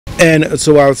En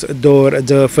zoals door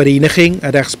de Vereniging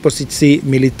Rechtspositie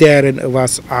Militairen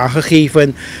was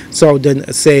aangegeven, zouden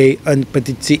zij een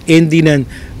petitie indienen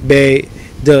bij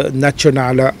de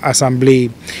Nationale Assemblée.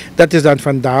 Dat is dan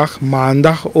vandaag,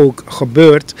 maandag, ook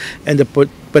gebeurd. En de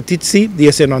petitie die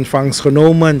is in ontvangst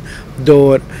genomen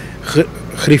door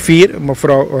griffier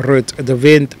mevrouw Rut de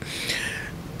Wind.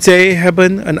 Zij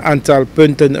hebben een aantal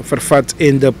punten vervat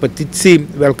in de petitie,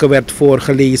 welke werd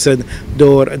voorgelezen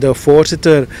door de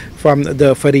voorzitter van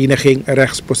de Vereniging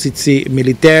Rechtspositie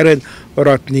Militairen,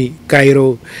 Rodney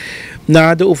Cairo.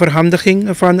 Na de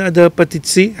overhandiging van de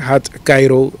petitie had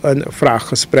Cairo een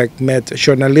vraaggesprek met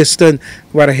journalisten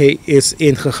waar hij is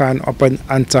ingegaan op een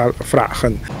aantal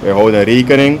vragen. Wij houden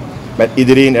rekening met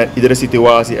iedereen en iedere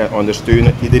situatie en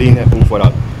ondersteunen iedereen en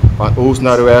overal. Van oost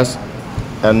naar west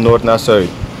en noord naar zuid.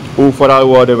 Overal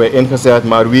worden wij ingezet,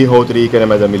 maar wie houdt rekening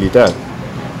met de militair?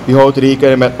 Wie houdt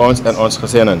rekening met ons en ons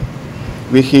gezinnen?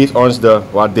 Wie geeft ons de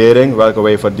waardering welke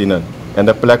wij verdienen en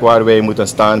de plek waar wij moeten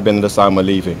staan binnen de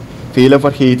samenleving? Velen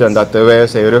vergeten dat terwijl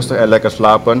zij rustig en lekker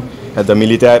slapen, het de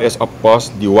militair is op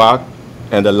post die waakt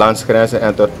en de landsgrenzen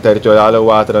en territoriale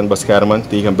wateren beschermen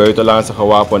tegen buitenlandse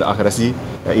gewapende agressie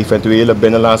en eventuele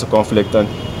binnenlandse conflicten,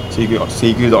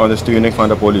 zeker de ondersteuning van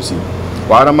de politie.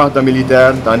 Waarom mag de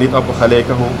militair dan niet op een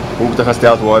gelijke hoogte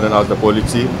gesteld worden als de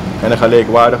politie en een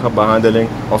gelijkwaardige behandeling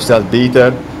of zelfs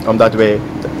beter, omdat wij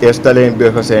de eerste lijn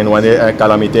burgers zijn wanneer er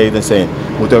calamiteiten zijn,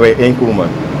 moeten wij inkomen.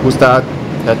 Hoe staat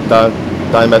het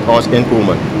dan met ons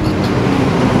inkomen?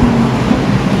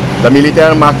 De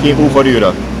militair maakt geen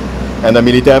overuren en de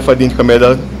militair verdient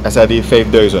gemiddeld SRD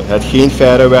 5000, hetgeen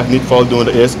verreweg niet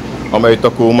voldoende is om uit te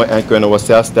komen en kunnen we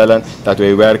zelf stellen dat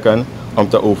wij werken om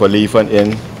te overleven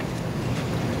in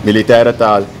militaire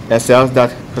taal en zelfs dat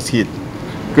geschiet.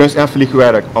 Kunst- en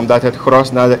vliegwerk, omdat het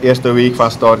gros na de eerste week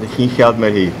van storting geen geld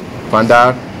meer heeft.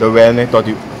 Vandaar de wending tot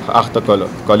uw geachte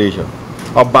college.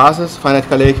 Op basis van het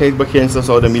gelijkheidsbeginsel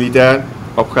zou de militair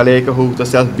op gelijke hoogte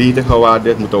zelfs beter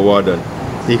gewaardeerd moeten worden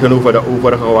tegenover de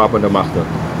overige gewapende machten.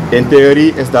 In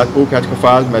theorie is dat ook het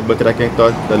geval met betrekking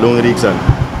tot de loonreeksen.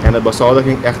 En de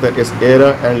beschuldiging echter is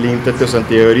eerder een leemte tussen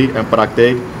theorie en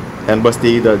praktijk en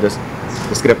besteedt de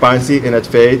discrepantie in het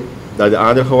feit dat de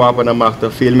andere gewapende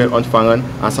machten veel meer ontvangen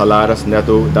aan salaris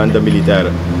netto dan de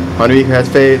militairen. Vanwege het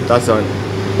feit dat ze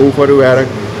een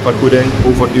overwerkvergoeding,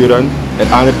 overuren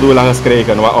en andere toelagen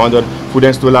krijgen, waaronder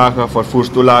voedingstoelagen,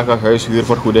 vervoerstoelagen,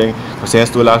 huishuurvergoeding,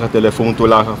 gezinstoelagen,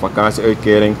 telefoontoelagen,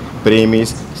 vakantieuitkering,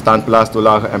 premies,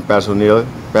 standplaatstoelagen en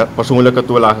persoonlijke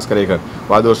toelagen krijgen,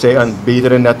 waardoor zij een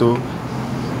betere netto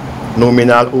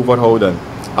nominaal overhouden.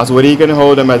 Als we rekening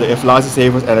houden met de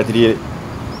inflatiecijfers en het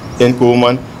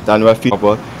inkomen, dan we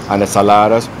veel aan het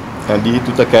salaris en die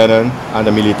toe te kennen aan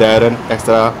de militairen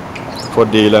extra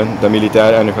voordelen, de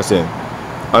militairen en hun gezin.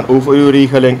 Een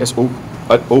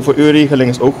overuurregeling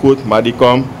is ook goed, maar die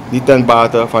komt niet ten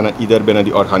bate van ieder binnen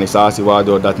die organisatie,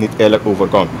 waardoor dat niet eerlijk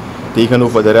overkomt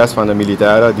tegenover de rest van de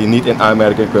militairen die niet in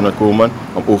aanmerking kunnen komen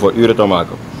om overuren te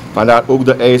maken. Vandaar ook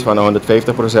de eis van een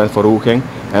 150% verhoging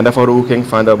en de verhoging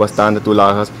van de bestaande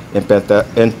toelagen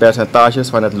in percentages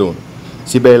van het loon.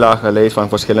 Zie bijlage lijst van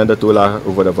verschillende toelagen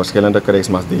over de verschillende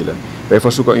krijgsmachtsdelen. Wij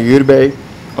verzoeken u hierbij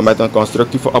om met een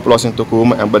constructieve oplossing te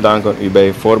komen en bedanken u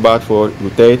bij voorbaat voor uw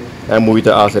tijd en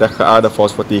moeite als rechtgeaarde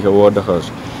volksvertegenwoordigers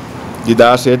die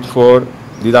daar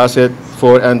zit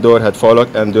voor en door het volk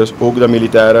en dus ook de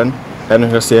militairen en hun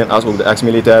gezin als ook de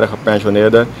ex-militaire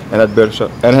gepensioneerden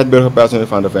en het burgerpersoneel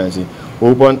van Defensie.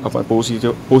 Hopen op een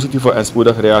positieve en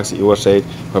spoedige reactie uwerzijds,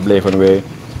 verblijven wij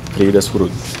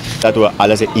vredesgroet. Dat we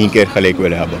alles in één keer gelijk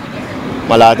willen hebben.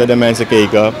 Maar laten de mensen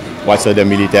kijken wat ze de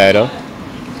militairen,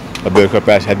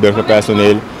 het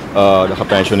burgerpersoneel, de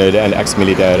gepensioneerden en de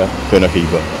ex-militairen kunnen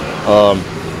geven.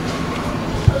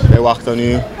 Wij wachten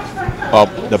nu op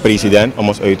de president om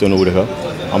ons uit te nodigen,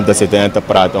 om te zitten en te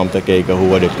praten, om te kijken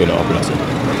hoe we dit kunnen oplossen.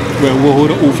 We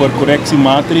horen over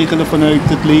correctiemaatregelen vanuit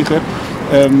het leger.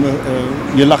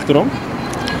 Je lacht erom?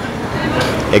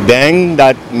 Ik denk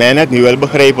dat men het nu wil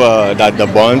begrijpen dat de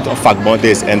bond een vakbond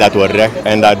is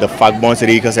en dat de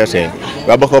vakbondsregels er zijn. We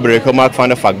hebben gebruik gemaakt van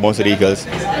de vakbondsregels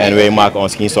en wij maken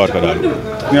ons geen zorgen daarover.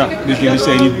 Ja, dus jullie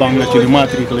zijn niet bang dat jullie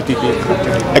maatregelen tegen gaan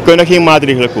krijgen? Er kunnen geen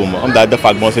maatregelen komen, omdat de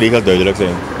vakbondsregels duidelijk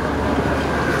zijn.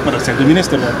 Maar dat zegt de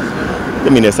minister wel.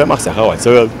 De minister mag zeggen wat ze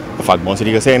wil. De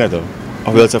vakbondsregels zijn het toch?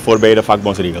 Of wil ze voorbij de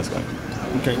vakbondsregels gaan?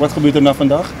 Oké, wat gebeurt er nou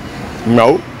vandaag?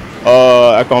 Nou,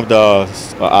 er komt de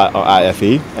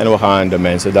AFE en we gaan de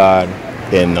mensen daar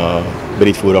in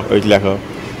breedvoerig uitleggen.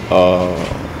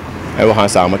 En we gaan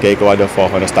samen kijken wat de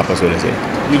volgende stappen zullen zijn.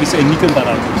 Jullie zijn niet in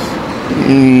beraad dus?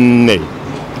 Nee,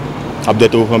 op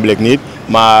dit ogenblik niet.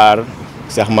 Maar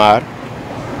zeg maar,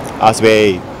 als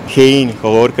wij geen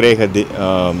gehoor krijgen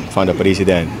van de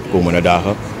president de komende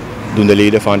dagen, doen de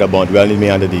leden van de bond wel niet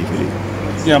mee aan de DVL.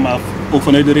 Ja, maar ook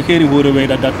vanuit de regering horen wij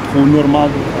dat dat gewoon normaal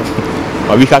is.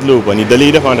 Maar wie gaat lopen? Niet de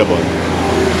leden van de bond.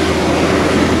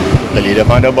 De leden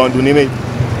van de bond doen niet mee.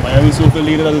 Maar jij weet zoveel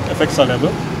leden dat het effect zal hebben?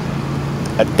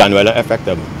 Het kan wel een effect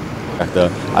hebben. Echt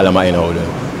allemaal inhouden.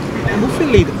 En hoeveel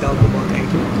leden telt de bond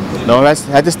eigenlijk? Nou,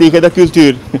 het is tegen de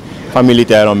cultuur van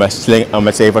militairen om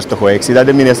met cijfers te gooien. Ik zie dat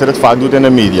de minister het vaak doet in de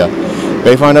media.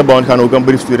 Wij van de bond gaan ook een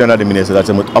brief sturen naar de minister dat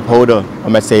ze moet ophouden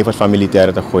om met cijfers van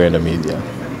militairen te gooien in de media.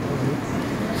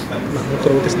 Maar hoe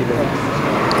groot is die bond?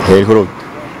 Heel groot.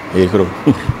 Heel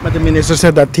groot. Maar de minister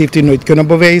zegt dat heeft hij nooit kunnen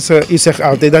bewijzen. U zegt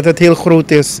altijd dat het heel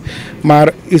groot is,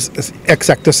 maar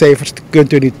exacte cijfers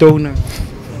kunt u niet tonen.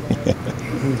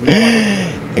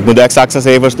 Ik moet de exacte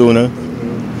cijfers tonen.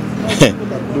 Dat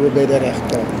doen we bij de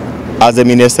rechter. Als de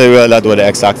minister wil dat we de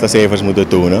exacte cijfers moeten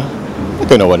tonen, dan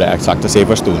kunnen we de exacte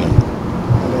cijfers tonen.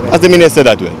 Als de minister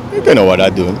dat wil, dan kunnen we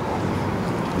dat doen.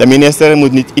 De minister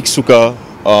moet niet x zoeken.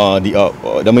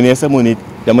 De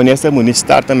minister moet niet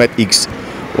starten met x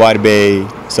waarbij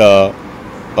ze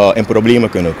in problemen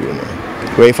kunnen komen.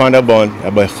 Wij van de bond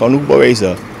hebben genoeg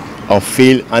bewijzen om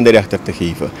veel aan de rechter te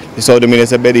geven. Dus zou de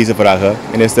minister bij deze vragen: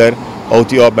 minister,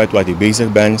 houdt u op met wat u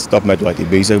bezig bent, stop met wat u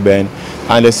bezig bent.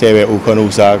 Anders zijn wij ook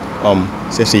genoodzaakt om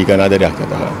zeker naar de rechter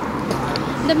te gaan.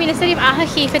 De minister heeft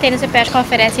aangegeven tijdens de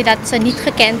persconferentie dat ze niet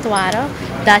gekend waren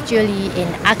dat jullie in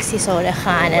actie zouden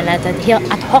gaan en dat het heel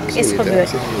ad hoc is gebeurd.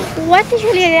 Wat is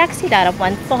jullie reactie daarop?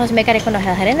 Want volgens mij kan ik me nog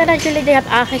herinneren dat jullie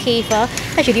hebben aangegeven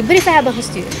dat jullie brieven hebben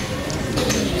gestuurd.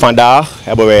 Vandaag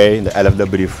hebben wij de 11e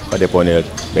brief gedeponeerd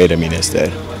bij de minister.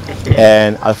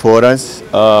 En alvorens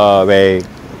wij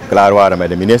klaar waren met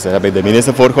de minister, heb ik de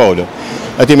minister voorgehouden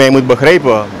dat u mij moet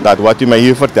begrijpen dat wat u mij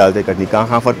hier vertelt, ik het niet kan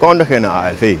gaan verkondigen in de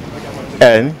ALV.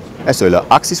 En er zullen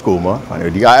acties komen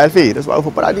vanuit die ALV. Dus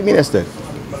waarover praat die minister?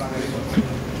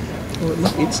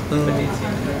 Nog iets.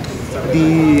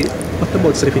 Wat de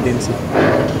boodschappenresidentie?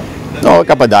 Nou, ik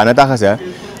heb het daarnet al gezegd.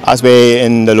 Als wij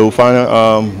in de loop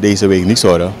van deze week niks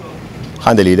horen,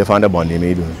 gaan de leden van de bond niet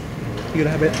meedoen.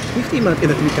 Heeft iemand in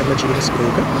het weekend met jullie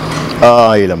gesproken?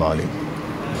 Helemaal niet.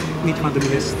 Niet van de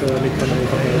minister, niet van de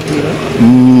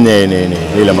overheid? Nee,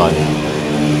 helemaal niet.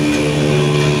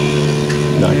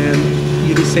 Nee. En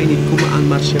jullie zijn niet komen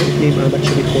aanmarcheren? Ik neem aan dat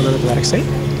jullie gewoon aan het werk zijn?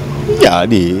 Ja,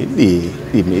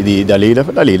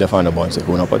 de leden van de bond zijn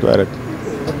gewoon op het werk.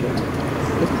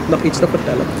 Nog iets te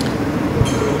vertellen?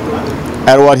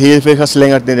 Er wordt heel veel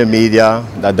geslingerd in de media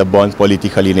dat de bond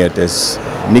politiek gelineerd is.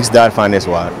 Niks daarvan is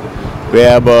waar. Wij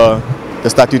hebben de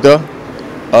statuten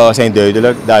zijn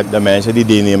duidelijk dat de mensen die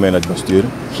deelnemen in het bestuur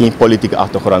geen politieke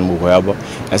achtergrond mogen hebben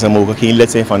en ze mogen geen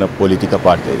lid zijn van een politieke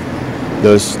partij.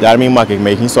 Dus daarmee maak ik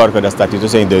mij geen zorgen, de statuten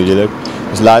zijn duidelijk.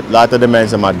 Dus laten de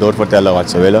mensen maar doorvertellen wat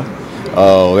ze willen.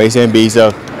 Wij zijn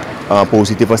bezig een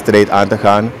positieve strijd aan te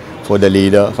gaan voor de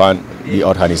leden van die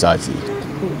organisatie.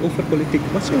 Over politiek,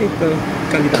 was je niet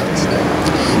kandidaat?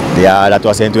 Ja, dat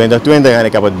was in 2020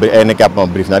 en ik heb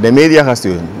een brief naar de media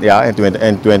gestuurd. Ja, in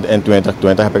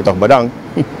 2020 heb ik toch bedankt.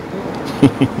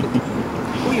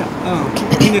 Oh ja,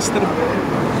 minister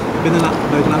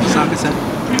Buitenlandse Zaken zegt,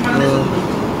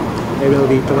 hij wil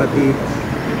weten wat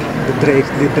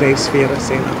de drijfsferen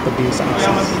zijn achter deze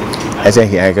acties. Er zijn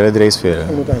geen enkele drijfsferen.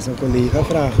 Je moet aan zijn collega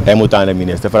vragen. Hij moet aan de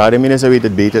minister vragen. De minister weet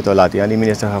het beter, dan laat hij aan de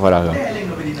minister gaan vragen.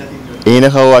 Het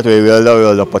enige wat wij wilden, we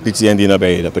wilden petitie indienen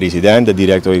bij de president. De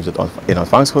directeur heeft het in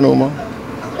ontvangst genomen.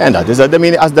 En dat is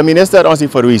dat. Als de minister ons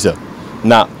heeft verwezen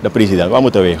naar de president, waar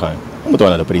moeten wij gaan? Dan moeten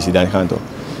we naar de president gaan toch?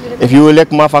 If you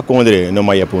like ma fakondre, no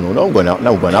ma yapuno,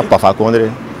 no gonna pa fakondre.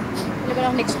 Jullie hebben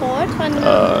nog niks gehoord van?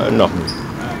 Nog niet.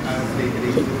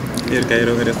 Meneer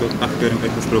Cairo, er is ook afkeuring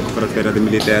uitgesproken voor het feit dat de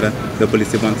militairen de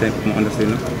politieband zijn om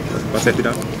ondersteunen. Wat zegt u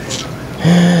dat?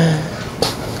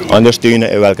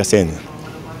 Ondersteunen in welke zin?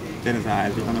 Tijdens de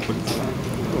ALV van de politieband.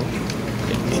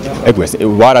 Ik wist,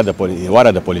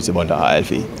 waar de politieband de ALV?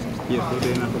 Hier, voor de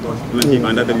nagebouwd. Men geeft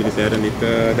aan dat de militairen niet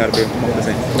daarbij mochten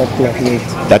zijn. Dat klopt niet.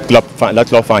 Dat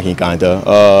klopt van geen kanten.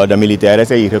 De militairen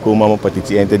zijn hier gekomen om een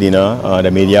petitie in te dienen.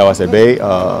 De media was erbij.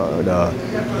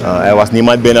 Er was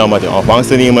niemand binnen om het in ontvangst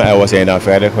te nemen en we zijn dan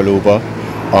verder gelopen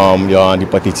om die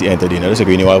petitie in te dienen. Dus ik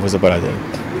weet niet waarover ze praten.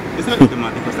 Is er een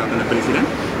ultimatum gesteld aan de president?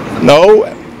 Nou,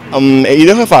 in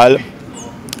ieder geval,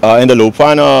 in de loop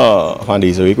van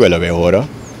deze week willen wij horen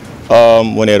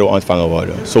wanneer we ontvangen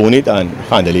worden. Zo niet, dan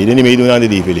gaan de leden niet meedoen aan de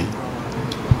DVL.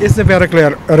 Is de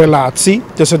werkelijke relatie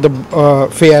tussen de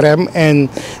VRM en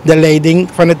de leiding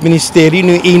van het ministerie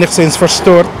nu enigszins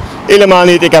verstoord? Helemaal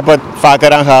niet. Ik heb het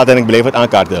vaker aan gehad en ik blijf het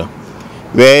aankaarten.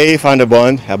 Wij van de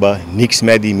bond hebben niks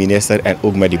met die minister en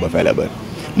ook met die bevelhebber.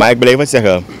 Maar ik blijf het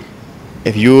zeggen,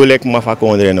 if you like Mafa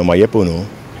Kondre no Majepuno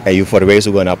en je verwijst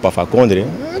ook naar Pafa Kondre,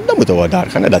 dan moeten we daar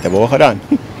gaan en dat hebben we gedaan.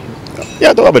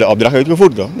 Ja, toen hebben we de opdracht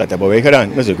uitgevoerd, toch? Dat hebben wij gedaan.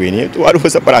 Dus ik weet niet waarover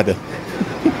ze praten.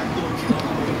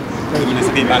 De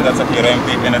minister geeft aan dat ze geen ruimte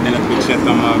heeft in het budget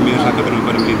om meer zaken te doen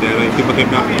voor de militairen. Heeft u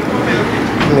begrip daarvoor?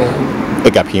 Nee.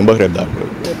 Ik heb geen begrip daarvoor.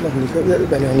 Ik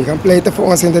ben nog niet gaan pleiten voor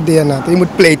ons in de DNA. Je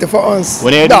moet pleiten voor ons.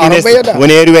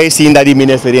 Wanneer wij zien dat die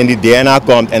minister in die DNA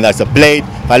komt en dat ze pleit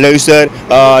van luister,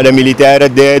 de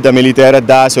militairen dit, de militairen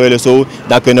daar, zo,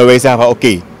 dan kunnen wij zeggen van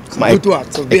oké. Maar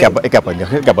ik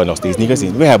heb het nog steeds niet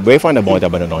gezien. Wij van de bond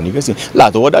hebben het nog niet gezien.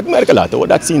 Laten we dat merken, laten we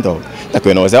dat zien toch. Dan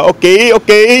kunnen we zeggen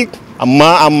oké. Aan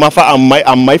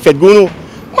mij vet genoeg.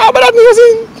 Maar we hebben dat niet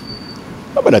gezien.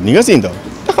 We hebben dat niet gezien toch.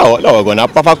 Dan gaan we gewoon naar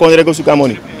Papa Kondre op zoeken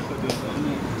money.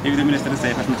 Heeft de minister de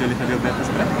cijfers met jullie gedeeld bij het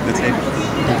gesprek? De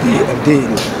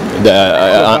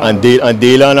cijfers? Een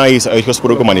deel aan is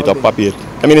uitgesproken, maar niet op papier.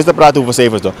 De minister praat over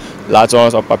cijfers toch. Laten we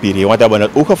ons op papier geven. Want we hebben het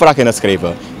ook gevraagd in het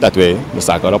schrijven dat wij de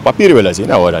zaken op papier willen zien.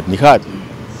 Nou, dat niet gaat.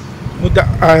 Moet de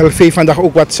ALV vandaag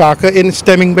ook wat zaken in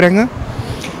stemming brengen?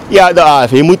 Ja, de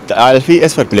ALV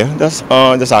is verplicht dus,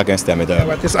 de zaken in stemming te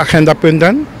hebben. Wat is het agendapunt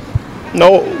dan?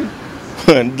 Nou,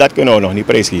 dat kunnen we nog niet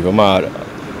prijsgeven, maar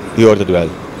je hoort het wel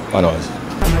van ons.